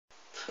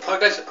Hi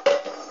guys,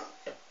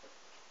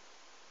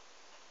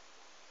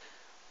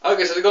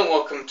 how's it going?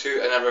 Welcome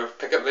to another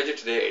pickup video.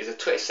 Today is the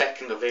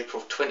 22nd of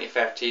April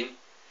 2013,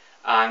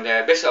 and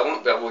basically I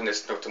won't be uploading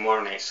this until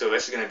tomorrow night, so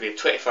this is going to be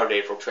 23rd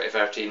April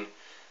 2013,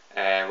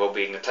 will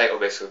be in the title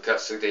basically, because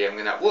that's the day I'm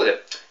going to upload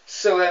it.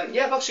 So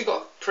yeah, I've actually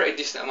got a pretty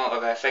decent amount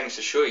of things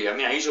to show you. I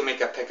mean, I usually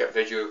make a pickup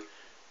video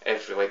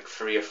every like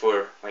 3 or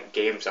 4 like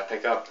games I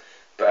pick up,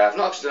 but I've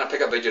not actually done a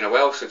pickup video in a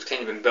while, so it's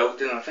kind of been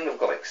building. I think I've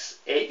got like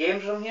 8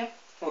 games on here.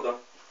 Hold on.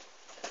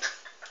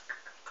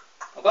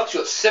 I've actually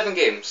got 7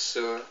 games,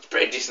 so it's a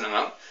pretty decent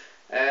amount.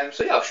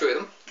 So yeah, I'll show you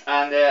them.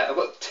 And I've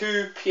got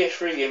 2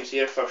 PS3 games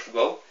here, first of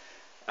all.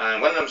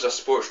 And one of them's a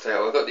sports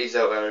title. I've got these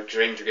out there,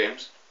 Granger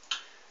games.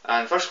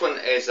 And the first one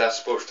is a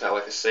sports title,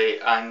 like I say.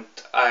 And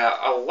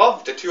I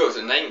love the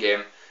 2009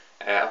 game.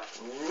 I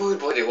really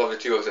bloody love the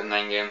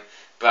 2009 game.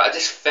 But I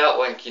just felt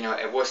like,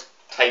 it was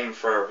time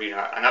for,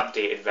 an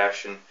updated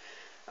version.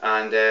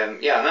 And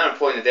yeah, I remember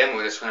playing the demo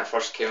of this when it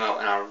first came out,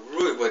 and I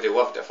really bloody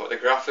loved it. I thought the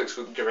graphics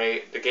looked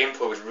great, the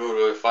gameplay was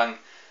really fun,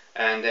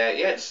 and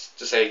yeah, just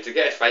decided to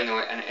get it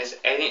finally, and it is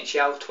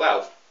NHL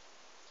 12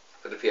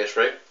 for the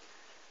PS3.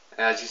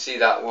 As you see,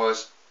 that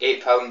was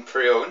 £8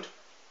 pre-owned,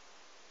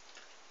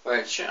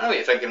 which I know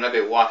you're thinking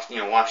maybe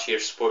last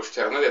year's sports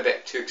title, maybe a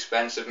bit too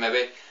expensive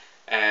maybe,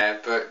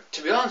 but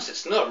to be honest,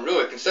 it's not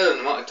really, considering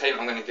the amount of time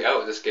I'm going to get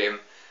out of this game,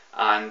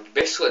 and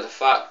basically the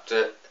fact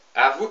that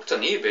I've looked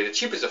on eBay. The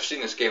cheapest I've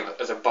seen this game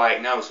as a buy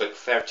it now is like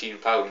 £13.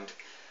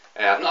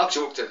 I've not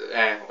actually looked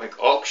at like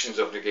auctions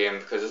of the game,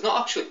 because there's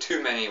not actually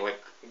too many like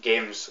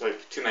games,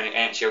 like too many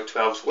NHL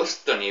 12s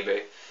listed on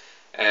eBay.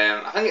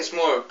 I think it's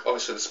more,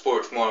 obviously the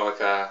sport's more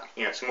like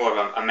it's more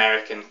of an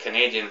American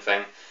Canadian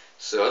thing.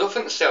 So I don't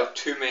think they sell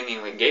too many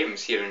like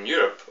games here in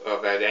Europe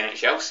of the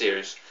NHL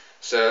series.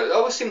 So they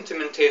always seem to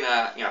maintain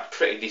a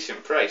pretty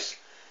decent price.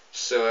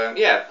 So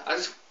yeah,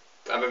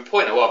 I've been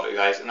playing a lot of it,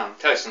 guys, and I'm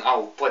telling you something,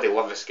 I bloody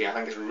love this game. I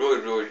think it's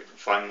really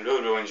fun,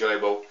 really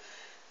enjoyable,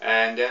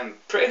 and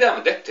pretty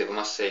damn addictive, I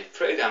must say,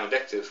 pretty damn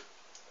addictive.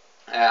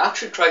 I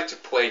actually tried to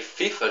play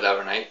FIFA the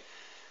other night.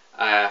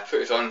 I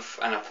put it on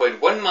and I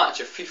played one match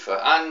of FIFA,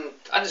 and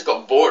I just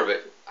got bored of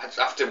it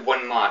after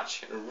one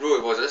match. It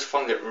really was. I just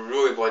found it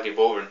really bloody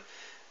boring.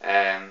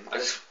 I'm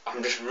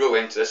just really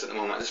into this at the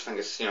moment. I just think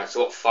it's it's a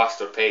lot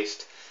faster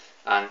paced.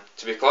 And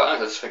to be quite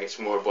honest, I just think it's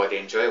more bloody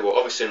enjoyable.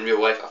 Obviously, in real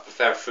life, I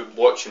prefer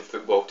watching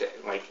football to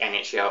like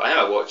NHL. I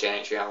never watch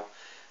NHL,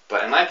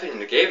 but in my opinion,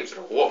 the games are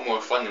a lot more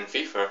fun than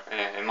FIFA,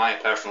 in my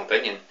personal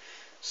opinion.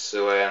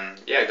 So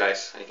yeah,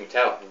 guys, you can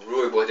tell, I'm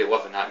really bloody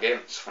loving that game.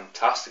 It's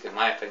fantastic in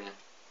my opinion.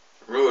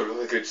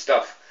 Really good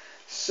stuff.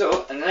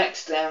 So the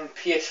next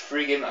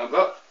PS3 game that I've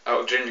got,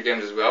 out of Granger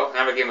games as well,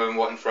 another game I've been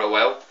wanting for a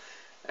while.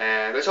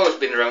 But it's always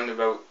been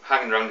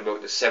hanging around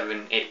about the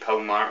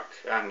 £7–8 mark,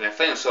 and I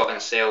finally saw it on a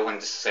sale and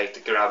decided to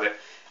grab it,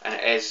 and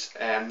it is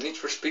Need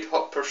for Speed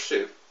Hot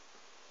Pursuit.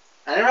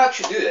 I never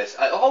actually do this.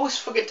 I always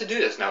forget to do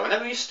this now. I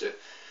never used to.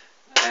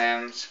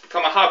 It's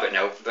become a habit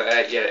now.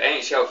 But yeah,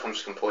 NHL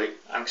comes complete.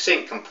 I'm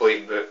saying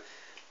complete, but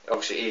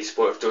obviously EA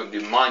Sports don't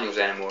do manuals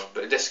anymore.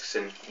 But the disc's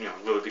in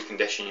really good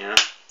condition,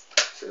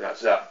 So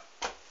that's that.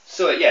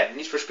 So yeah,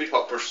 Need for Speed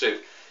Hot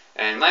Pursuit.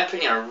 And in my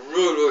opinion, a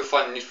really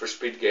fun Need for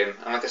Speed game.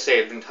 And like I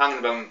say, I've been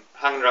hanging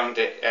around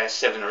the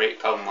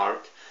 £7–8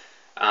 mark.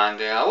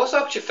 And I was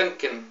actually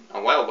thinking a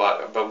while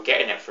back about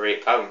getting it for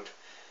 £8.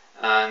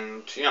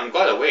 And I'm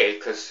glad I waited,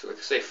 because like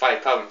I say,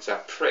 £5 is a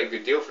pretty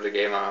good deal for the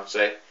game, I would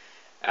say.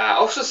 I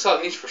also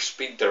saw Need for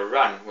Speed The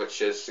Run,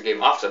 which is the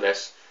game after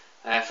this,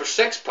 for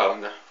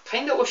 £6. I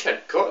kind of wish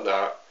I'd got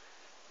that.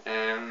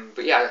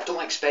 But yeah, I don't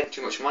like spending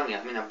too much money.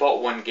 I mean, I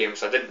bought one game,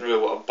 so I didn't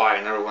really want to buy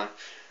another one.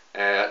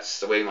 That's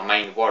the way my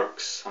mind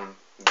works. I'm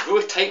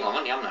really tight on my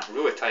money, I'm not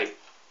really tight.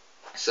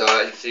 So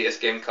as you can see, this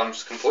game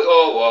comes complete.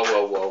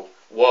 Oh,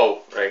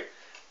 whoa, right.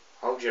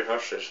 Hold your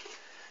horses.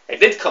 It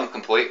did come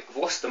complete. I've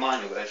lost the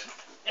manual, guys.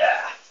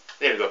 Yeah,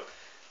 there we go.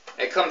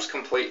 It comes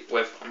complete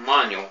with a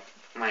manual.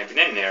 Might have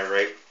been in there,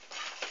 right?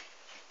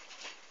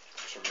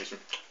 For some reason.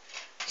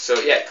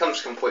 So yeah, it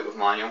comes complete with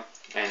manual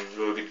in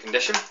really good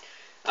condition.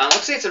 And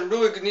let's say it's a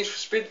really good Need for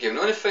Speed game.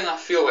 The only thing I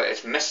feel that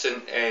it's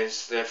missing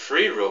is the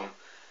free roam.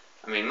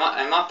 I mean, in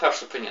my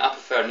personal opinion, I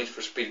prefer Need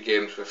for Speed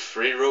games with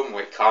free roam,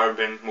 like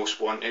Carbon, Most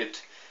Wanted,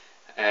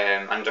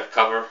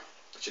 Undercover,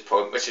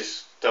 which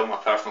is still my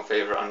personal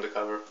favourite,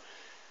 Undercover.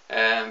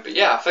 But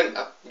yeah, I think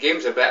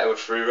games are better with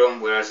free roam,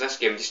 whereas this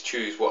game just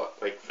choose what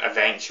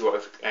events you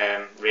want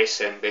to race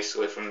in,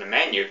 basically from the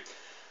menu.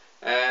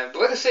 But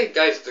like I say,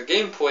 guys, the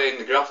gameplay and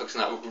the graphics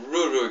and that look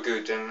really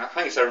good, and I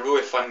think it's a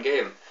really fun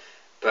game.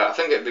 But I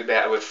think it'd be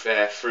better with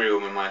free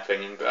roam, in my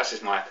opinion. But that's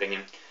just my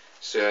opinion.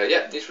 So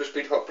yeah, Need for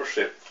Speed Hot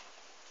Pursuit.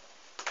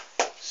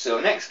 So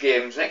next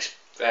 3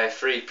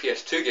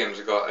 PS2 games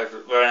I got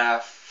were in a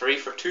 3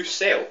 for 2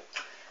 sale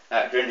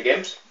at Granger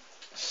Games.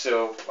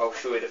 So I'll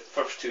show you the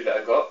first 2 that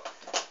I got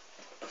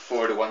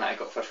before the one that I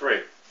got for free.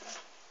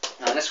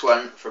 And this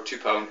one for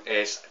 £2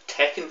 is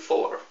Tekken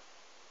 4.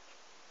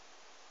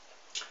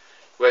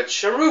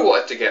 which I really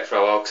wanted to get for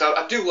a while because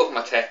I do love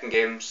my Tekken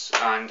games,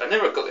 and I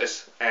never got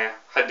this.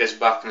 Had this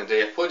back in the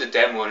day. I played a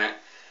demo on it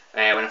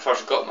when I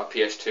first got my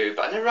PS2,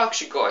 but I never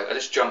actually got it. I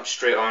just jumped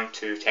straight on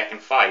to Tekken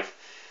 5.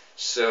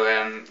 So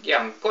yeah,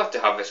 I'm glad to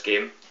have this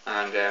game,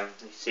 and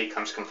you see it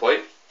comes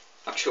complete.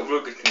 Actually, a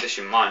real good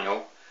condition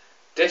manual.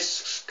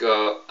 Disc's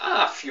got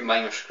a few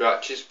minor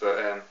scratches,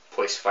 but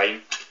plays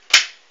fine.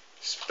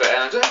 But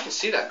I don't know if you can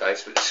see that,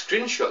 guys, but the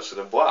screenshots of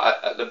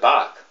at the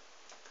back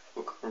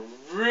look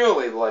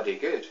really bloody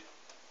good.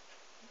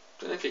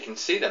 Don't know if you can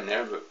see them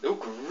there, but they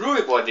look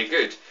really bloody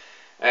good.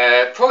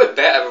 Probably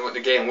better than what the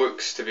game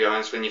looks, to be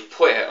honest, when you've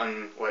played it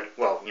on,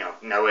 well, you know,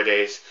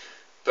 nowadays.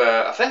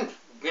 But I think,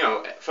 you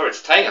know, for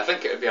its time, I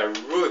think it would be a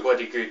really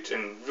bloody good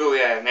and really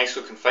nice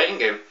looking fighting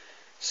game.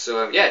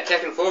 So yeah,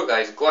 Tekken 4,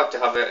 guys, glad to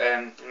have it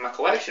in my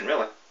collection,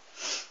 really.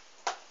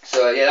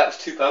 So yeah, that was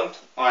 £2.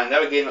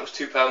 Another game that was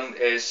 £2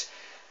 is,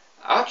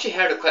 I actually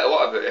heard quite a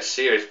lot about this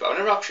series, but I've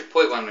never actually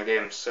played one of the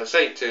games, so I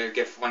decided to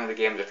give one of the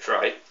games a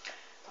try.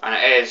 And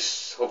it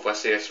is, hopefully I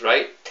say this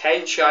right,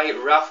 Tenchai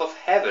Wrath of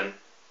Heaven,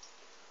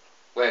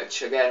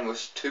 which again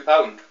was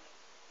 £2. It's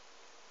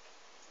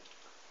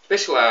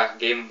basically a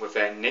game with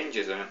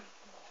ninjas in it.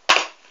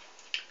 As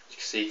you can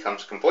see, it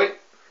comes complete.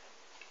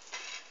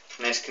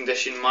 Nice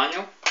condition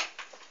manual.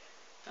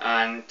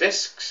 And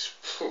discs,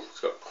 it's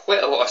got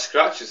quite a lot of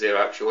scratches there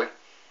actually.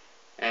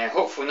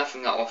 Hopefully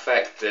nothing that will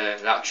affect the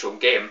actual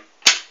game.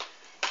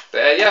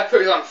 But yeah, I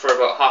put it on for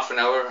about half an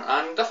hour,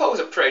 and I thought it was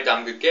a pretty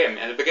damn good game.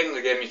 At the beginning of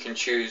the game you can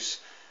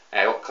choose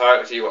what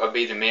character you want to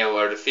be, the male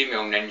or the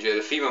female ninja.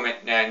 The female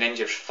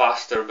ninja is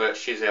faster, but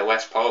she's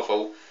less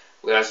powerful,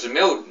 whereas the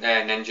male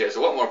ninja is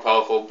a lot more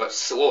powerful but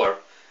slower.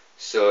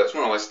 So it's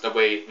more or less the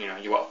way, you know,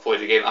 you want to play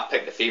the game. I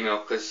picked the female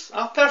because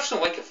I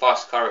personally like a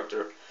fast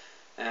character.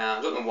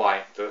 I don't know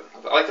why, but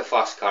I like a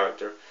fast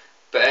character.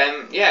 But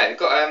yeah, it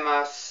got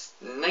a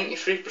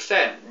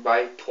 93%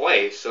 by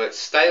play, so it's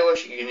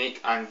stylish,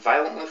 unique and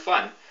violently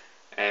fun.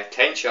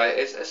 Tenchai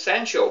is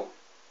essential.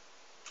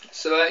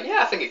 So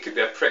yeah, I think it could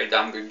be a pretty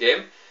damn good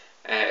game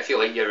if you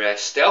like your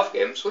stealth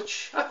games,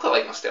 which I quite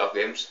like my stealth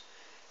games.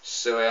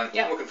 So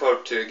yeah, I'm looking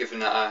forward to giving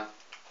that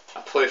a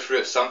playthrough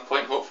at some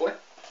point, hopefully.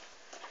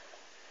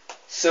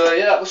 So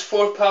yeah, that was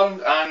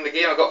 £4, and the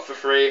game I got for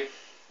free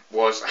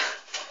was, I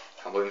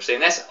can't believe I'm saying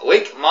this,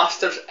 Lake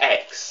Masters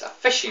X, a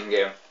fishing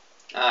game.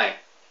 Aye.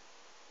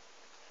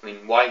 I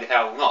mean, why the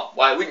hell not?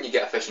 Why wouldn't you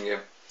get a fishing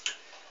game?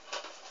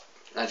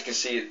 As you can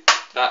see,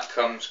 that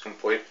comes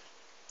complete.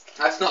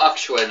 That's not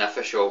actually an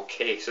official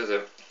case, is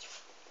it?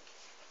 It's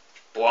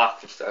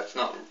black and stuff. It's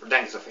not, I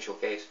think it's an official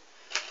case.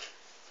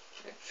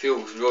 It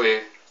feels really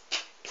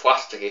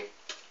plasticky.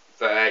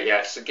 But yeah,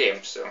 it's a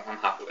game, so I'm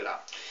happy with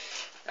that.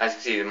 As you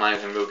can see, the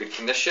manual's in real good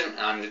condition,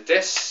 and the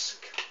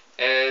disc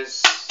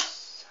is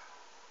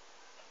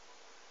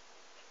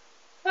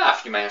a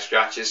few minor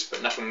scratches,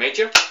 but nothing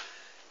major.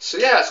 So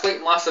yeah, it's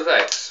like Massive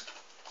X.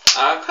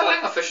 I quite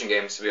like my fishing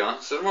games, to be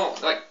honest. They're more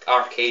like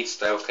arcade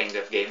style kind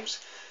of games.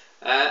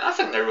 I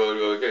think they're really,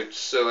 really good.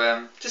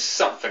 So just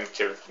something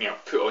to, you know,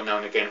 put on now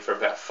and again for a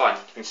bit of fun.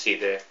 You can see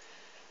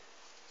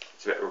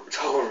it's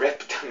all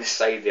ripped down the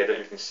side there. I don't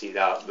know if you can see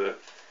that, but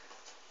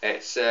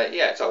it's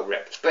yeah, it's all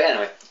ripped. But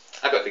anyway,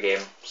 I got the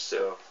game,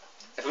 so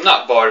if I'm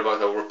not bored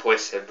about it, I'll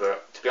replace it.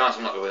 But to be honest,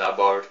 I'm not really that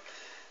bored.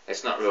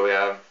 It's not really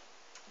a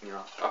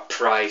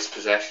prized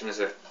possession, is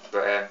it?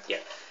 But yeah,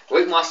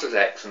 Lake Masters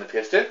X on the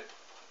PS2.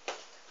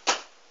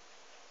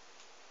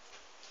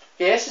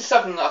 Yeah, this is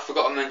something that I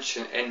forgot to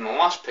mention in my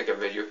last pickup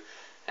video.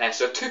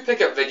 So 2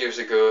 pickup videos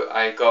ago,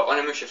 I got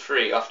Onimusha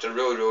 3 after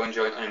really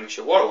enjoying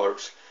Onimusha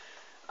Warlords,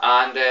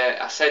 and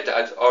I said that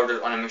I'd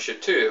ordered Onimusha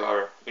 2,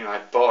 or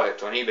I'd bought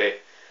it on eBay.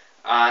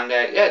 And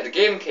yeah, the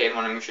game came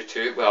on Onimusha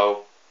 2.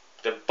 Well,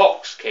 the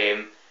box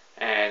came,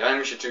 the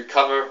Onimusha 2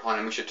 cover,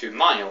 Onimusha 2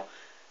 manual.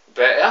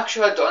 But it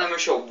actually had the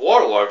Onimusha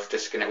Warlords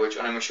disc in it, which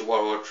Onimusha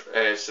Warlords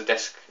is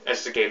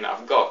the game that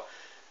I've got.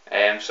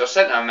 So I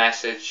sent them a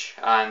message,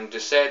 and they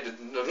said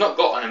they've not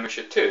got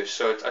Onimusha 2,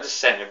 so I just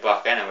sent it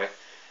back anyway.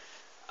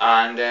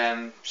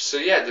 And so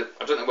yeah,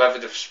 I don't know whether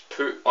they've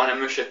put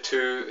Onimusha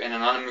 2 in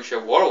an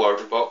Onimusha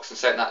Warlords box and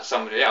sent that to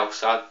somebody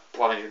else. I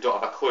probably don't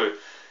have a clue.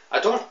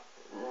 I don't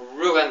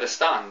really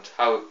understand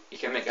how you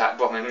can make that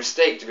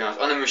mistake, to be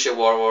honest. Onimusha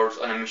Warlords,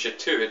 Onimusha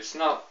 2, it's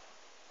not,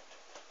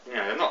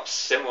 they're not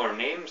similar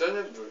names, are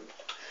they?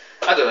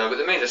 I don't know, but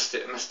they made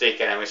a mistake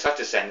anyway, so I had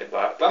to send it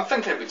back. But I'm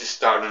thinking about just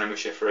starting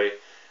Onimusha 3.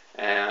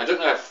 I don't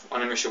know if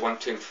Onimusha 1,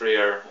 2 and 3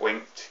 are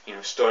linked,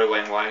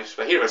 storyline wise,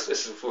 but this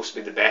is supposed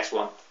to be the best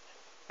one.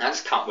 I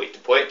just can't wait to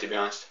play it, to be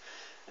honest.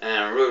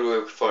 I'm really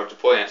looking forward to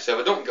playing it. So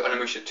if I don't get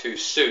Onimusha 2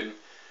 soon,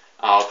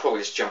 I'll probably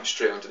just jump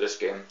straight onto this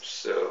game.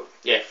 So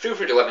yeah, feel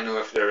free to let me know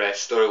if they're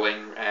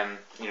storyline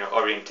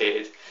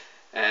orientated.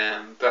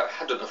 But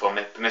I don't know if I'll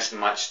be missing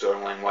much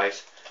storyline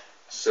wise.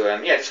 So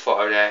yeah, just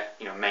thought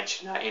I'd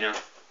mention that.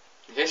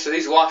 Okay, so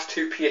these last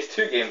 2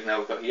 PS2 games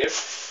now I've got here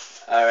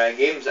are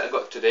games that I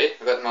got today.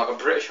 I got them out of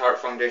British Heart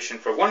Foundation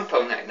for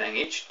 £1.99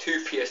 each.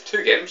 2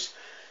 PS2 games,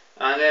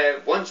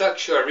 and one's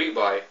actually a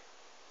rebuy.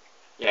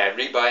 Yeah,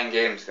 rebuying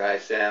games,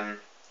 guys.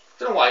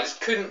 don't know why, I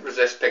just couldn't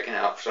resist picking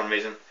it up for some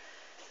reason.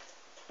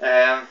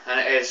 And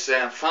it is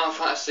Final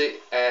Fantasy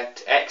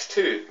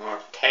X2, or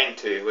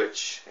 10-2,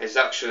 which is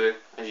actually,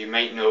 as you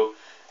might know,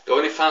 the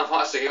only Final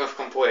Fantasy game I've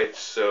completed.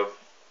 So,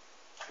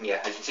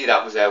 yeah, as you can see,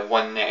 that was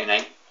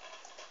 $1.99.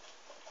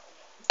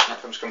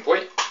 That comes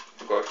complete.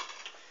 Oh god.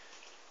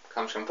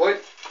 Comes complete.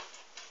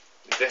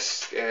 The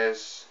disc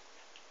is...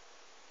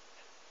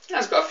 yeah,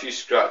 it's got a few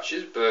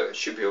scratches, but it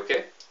should be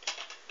okay.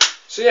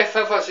 So yeah,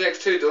 Final Fantasy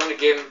X2, the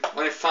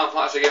only Final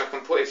Fantasy game I've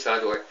completed,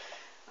 sadly.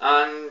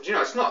 And, you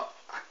know, it's not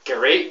a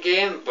great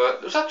game,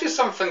 but there's actually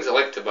some things I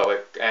liked about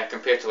it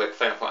compared to like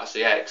Final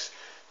Fantasy X.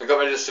 They got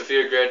rid of the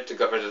Severe Grid, they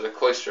got rid of the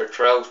Cloister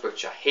Trials,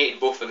 which I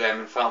hate both of them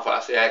in Final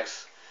Fantasy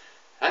X.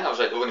 I think that was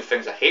like the only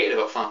things I hated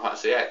about Final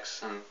Fantasy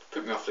X, and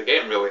put me off the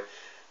game really.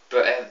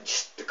 But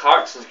just the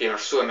characters in this game are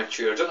so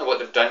immature. I don't know what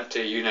they've done to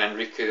Yuna and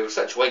Riku. They were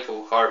such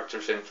likeable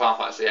characters in Final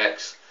Fantasy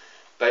X.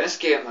 But in this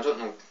game, I don't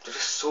know, they're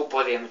just so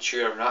bloody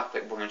immature and act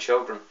like women and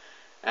children.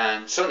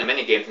 And some of the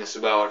mini games in this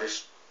as well are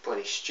just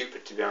bloody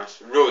stupid, to be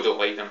honest. I really don't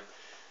like them,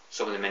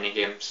 some of the mini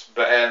games.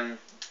 But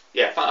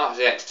yeah, Final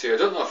Fantasy X2, I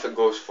don't know if it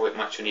goes for like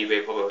much on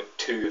eBay, probably like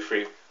 £2 or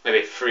 £3,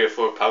 maybe £3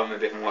 or £4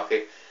 maybe if I'm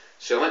lucky.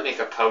 So I might make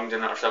 £1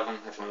 in it or something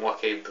if I'm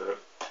lucky, but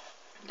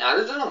I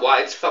don't know why,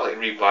 I just felt like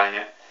rebuying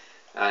it.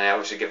 And I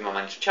obviously give my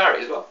money to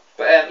charity as well.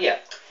 But yeah.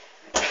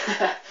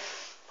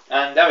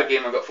 And the other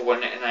game I got for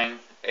 $1.99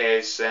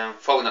 is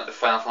following up the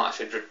Final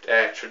Fantasy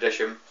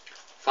tradition.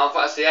 Final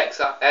Fantasy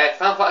XII,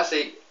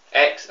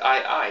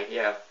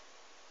 yeah.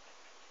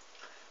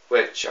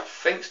 Which I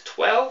think's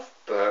 12,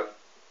 but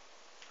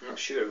I'm not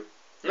sure.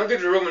 I'm not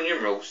good with Roman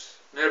numerals.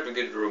 Never been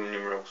good with Roman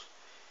numerals.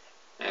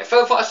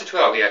 Final Fantasy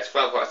 12, yeah, it's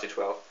Final Fantasy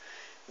 12.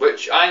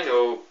 Which I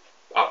know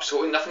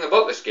absolutely nothing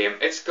about this game.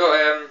 It's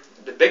got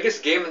the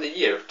biggest game of the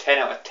year, 10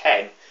 out of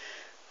 10.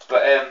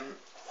 But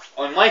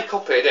on my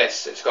copy of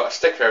this, it's got a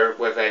sticker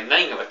with a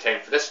 9 out of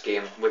 10 for this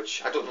game,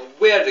 which I don't know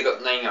where they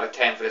got 9 out of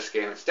 10 for this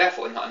game. It's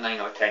definitely not a 9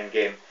 out of 10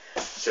 game.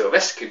 So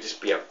this could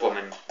just be a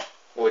blooming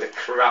load of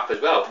crap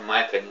as well, in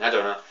my opinion. I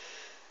don't know,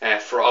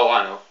 for all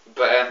I know.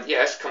 But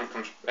yeah, this comes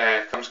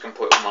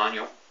complete with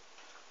manual.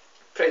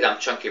 Pretty damn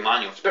chunky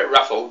manual. It's a bit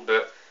ruffled,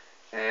 but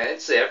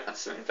it's there.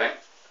 That's the main thing.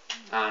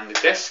 And the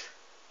disc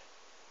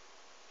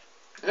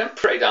is in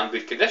pretty damn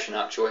good condition,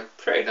 actually.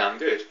 Pretty damn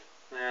good.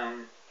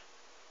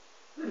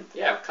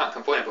 Yeah, I can't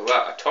complain about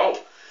that at all.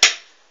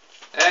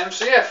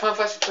 So yeah, Final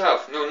Fantasy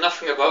 12. Know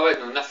nothing about it,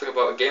 know nothing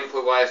about it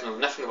gameplay wise, know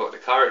nothing about the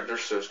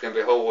characters, so it's going to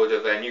be a whole load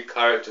of new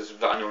characters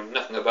that I know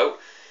nothing about.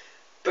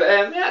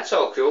 But yeah, it's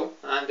all cool.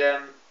 And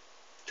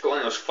it's got one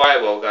of those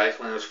fireball guys,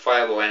 one of those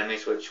fireball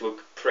enemies, which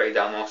look pretty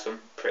damn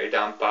awesome, pretty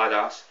damn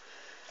badass.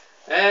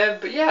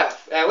 But yeah,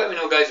 let me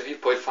know guys if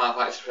you've played Final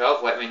Fantasy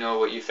 12, let me know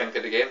what you think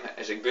of the game,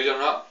 is it good or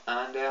not,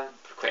 and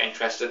quite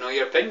interested to know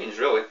your opinions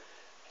really.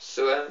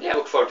 So yeah, I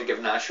look forward to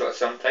giving that a shot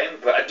sometime,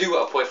 but I do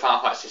want to play Final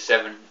Fantasy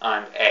 7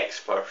 and X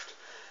first.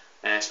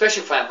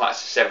 Especially Final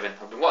Fantasy 7,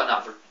 I've been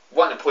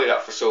wanting to play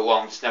that for so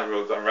long, just never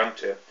really got around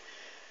to it.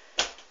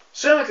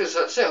 So anyway,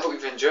 that's it, I hope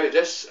you've enjoyed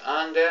this,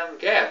 and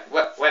yeah,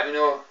 let me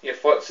know your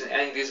thoughts on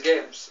any of these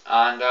games,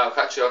 and I'll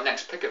catch you on the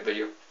next pickup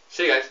video.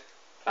 See you guys,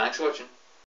 thanks for watching.